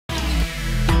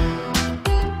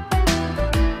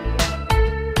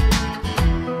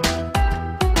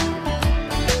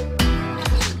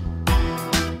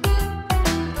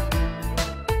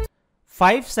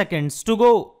5 seconds to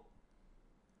go.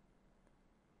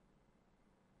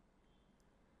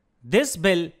 This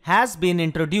bill has been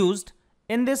introduced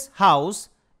in this House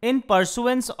in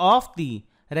pursuance of the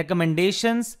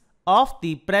recommendations of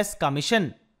the Press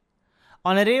Commission.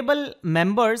 Honorable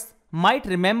members might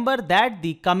remember that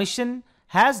the Commission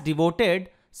has devoted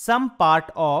some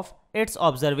part of its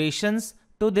observations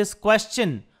to this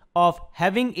question of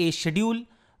having a schedule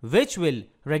which will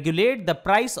regulate the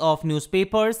price of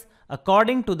newspapers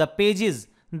according to the pages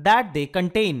that they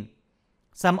contain.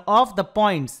 Some of the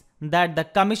points that the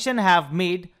Commission have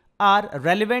made are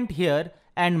relevant here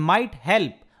and might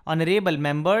help honorable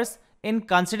members in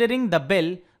considering the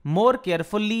bill more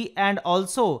carefully and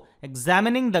also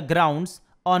examining the grounds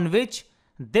on which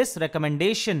this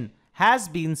recommendation has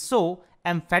been so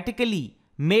emphatically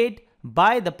made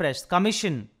by the Press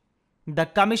Commission. The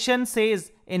Commission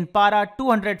says in para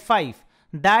 205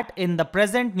 that in the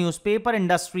present newspaper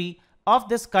industry of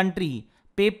this country,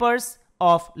 papers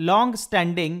of long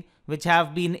standing which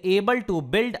have been able to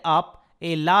build up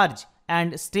a large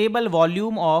and stable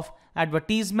volume of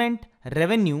advertisement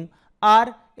revenue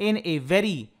are in a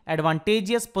very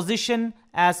advantageous position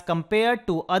as compared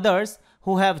to others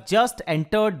who have just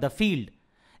entered the field.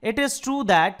 It is true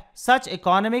that such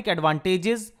economic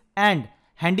advantages and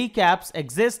handicaps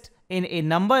exist in a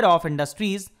number of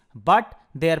industries, but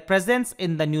their presence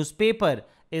in the newspaper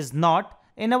is not,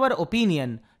 in our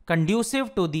opinion,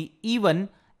 conducive to the even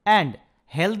and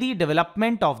healthy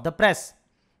development of the press.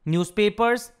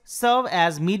 Newspapers serve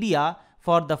as media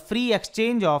for the free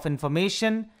exchange of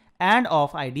information and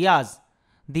of ideas.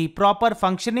 The proper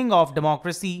functioning of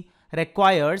democracy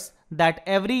requires that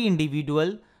every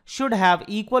individual should have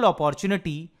equal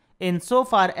opportunity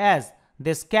insofar as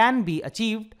this can be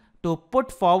achieved to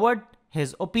put forward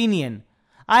his opinion.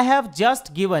 I have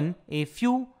just given a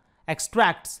few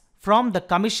extracts from the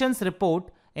Commission's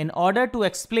report in order to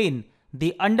explain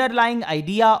the underlying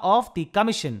idea of the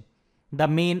Commission. The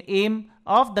main aim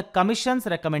of the Commission's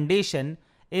recommendation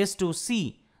is to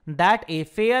see that a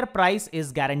fair price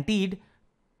is guaranteed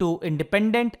to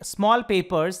independent small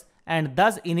papers and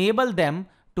thus enable them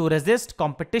to resist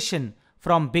competition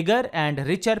from bigger and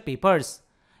richer papers.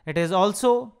 It is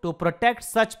also to protect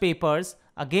such papers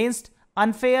against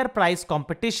unfair price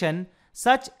competition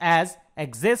such as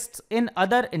exists in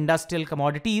other industrial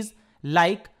commodities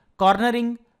like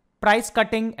cornering, price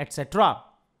cutting, etc.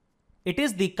 It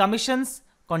is the Commission's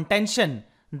contention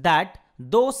that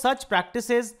though such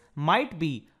practices might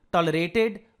be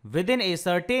tolerated within a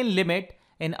certain limit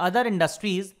in other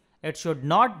industries, it should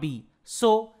not be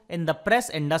so in the press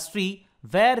industry,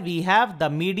 where we have the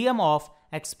medium of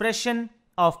expression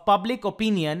of public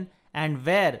opinion and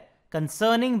where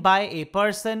concerning by a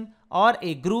person or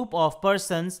a group of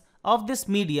persons of this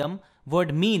medium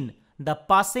would mean the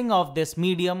passing of this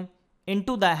medium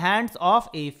into the hands of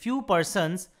a few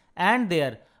persons and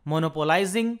their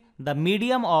monopolizing the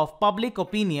medium of public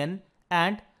opinion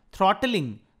and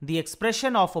throttling the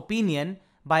expression of opinion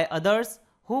by others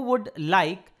who would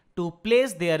like to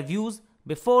place their views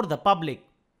before the public.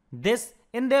 This,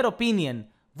 in their opinion,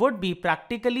 would be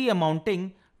practically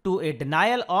amounting to a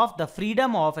denial of the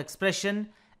freedom of expression,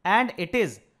 and it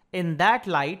is in that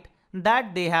light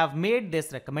that they have made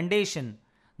this recommendation.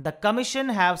 The Commission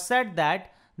have said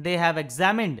that they have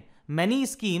examined many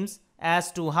schemes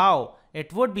as to how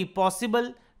it would be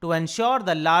possible to ensure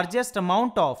the largest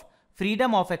amount of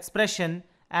freedom of expression,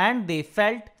 and they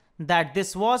felt that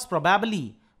this was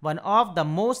probably one of the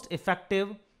most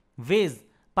effective ways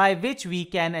by which we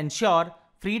can ensure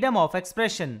freedom of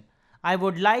expression. I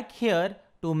would like here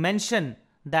to mention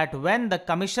that when the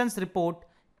Commission's report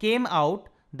came out,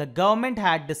 the government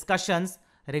had discussions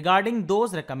regarding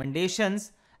those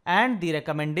recommendations, and the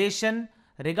recommendation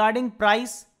regarding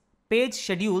price page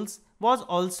schedules was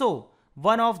also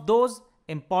one of those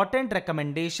important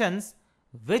recommendations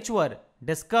which were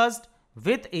discussed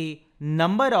with a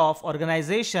number of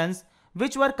organizations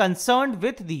which were concerned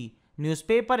with the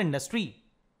newspaper industry.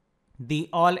 The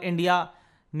All India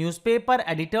Newspaper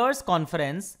Editors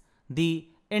Conference, the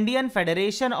Indian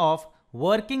Federation of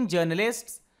Working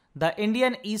Journalists, the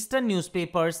Indian Eastern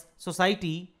Newspapers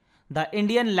Society, the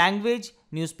Indian Language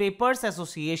Newspapers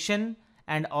Association,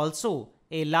 and also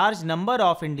a large number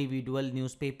of individual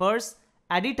newspapers,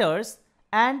 editors,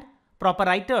 and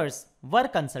proprietors were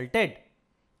consulted.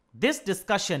 This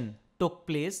discussion took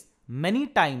place many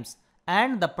times,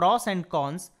 and the pros and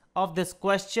cons of this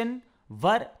question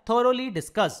were thoroughly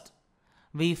discussed.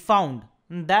 We found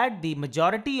that the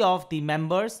majority of the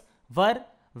members were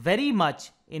very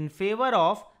much in favor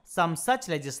of some such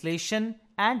legislation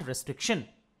and restriction.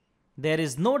 There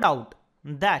is no doubt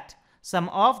that some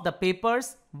of the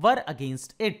papers were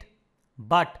against it.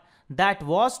 But that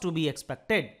was to be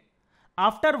expected.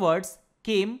 Afterwards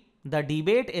came the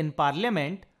debate in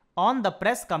Parliament on the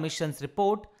Press Commission's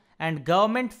report, and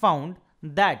government found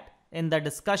that in the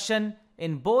discussion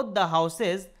in both the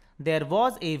houses there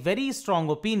was a very strong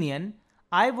opinion,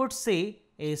 I would say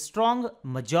a strong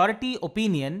majority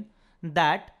opinion,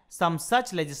 that some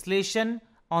such legislation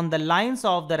on the lines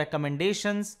of the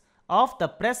recommendations of the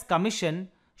Press Commission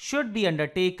should be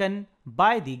undertaken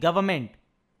by the government.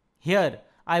 Here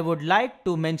I would like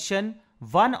to mention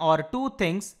one or two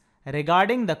things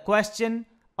regarding the question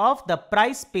of the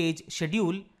price page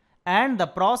schedule and the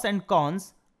pros and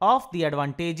cons of the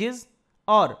advantages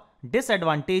or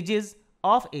disadvantages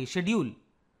of a schedule.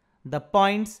 The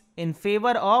points in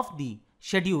favor of the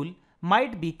schedule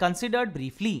might be considered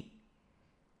briefly.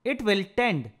 It will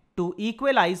tend to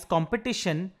equalize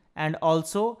competition and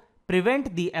also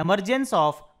prevent the emergence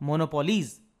of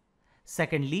monopolies.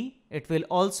 Secondly, it will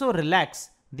also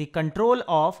relax the control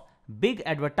of big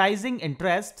advertising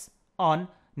interests on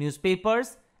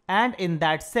newspapers and in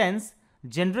that sense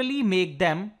generally make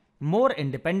them more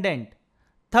independent.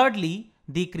 Thirdly,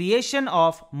 the creation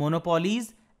of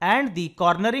monopolies and the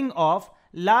cornering of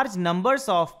large numbers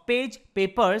of page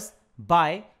papers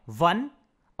by one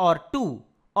or two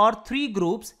or three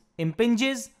groups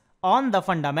impinges on the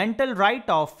fundamental right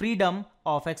of freedom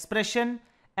of expression,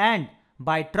 and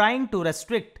by trying to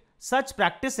restrict such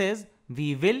practices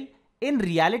we will in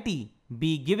reality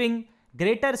be giving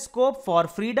greater scope for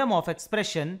freedom of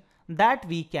expression that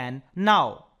we can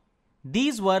now.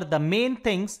 These were the main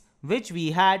things which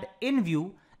we had in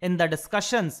view in the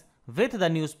discussions with the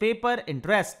newspaper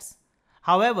interests.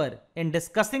 However, in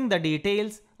discussing the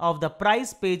details of the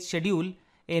price page schedule,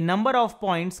 a number of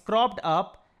points cropped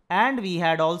up, and we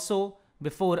had also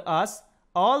before us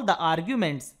all the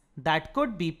arguments that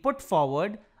could be put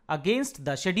forward against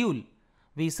the schedule.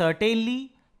 We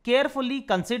certainly carefully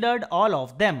considered all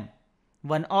of them.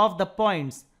 One of the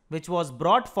points which was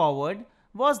brought forward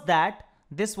was that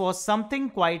this was something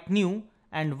quite new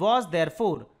and was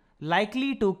therefore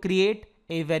likely to create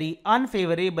a very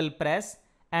unfavorable press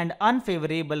and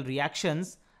unfavorable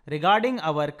reactions regarding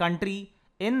our country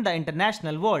in the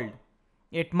international world.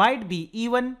 It might be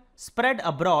even spread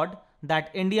abroad that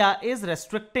India is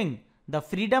restricting the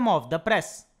freedom of the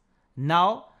press.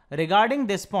 Now, regarding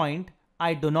this point,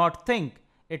 I do not think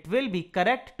it will be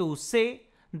correct to say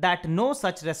that no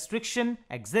such restriction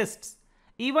exists.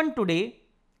 Even today,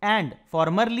 and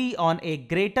formerly on a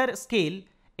greater scale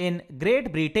in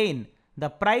Great Britain, the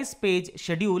price page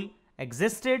schedule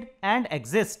existed and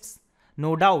exists.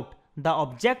 No doubt, the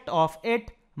object of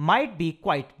it might be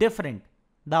quite different.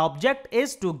 The object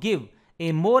is to give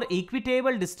a more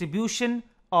equitable distribution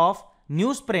of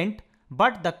newsprint,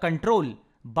 but the control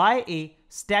by a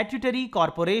statutory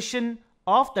corporation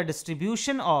of the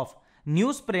distribution of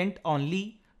newsprint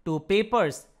only to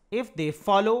papers if they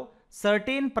follow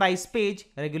certain price page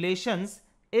regulations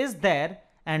is there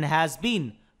and has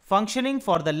been functioning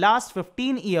for the last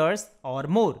 15 years or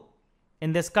more.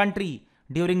 In this country,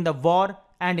 during the war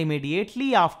and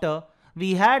immediately after,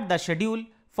 we had the schedule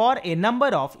for a number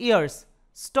of years.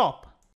 Stop.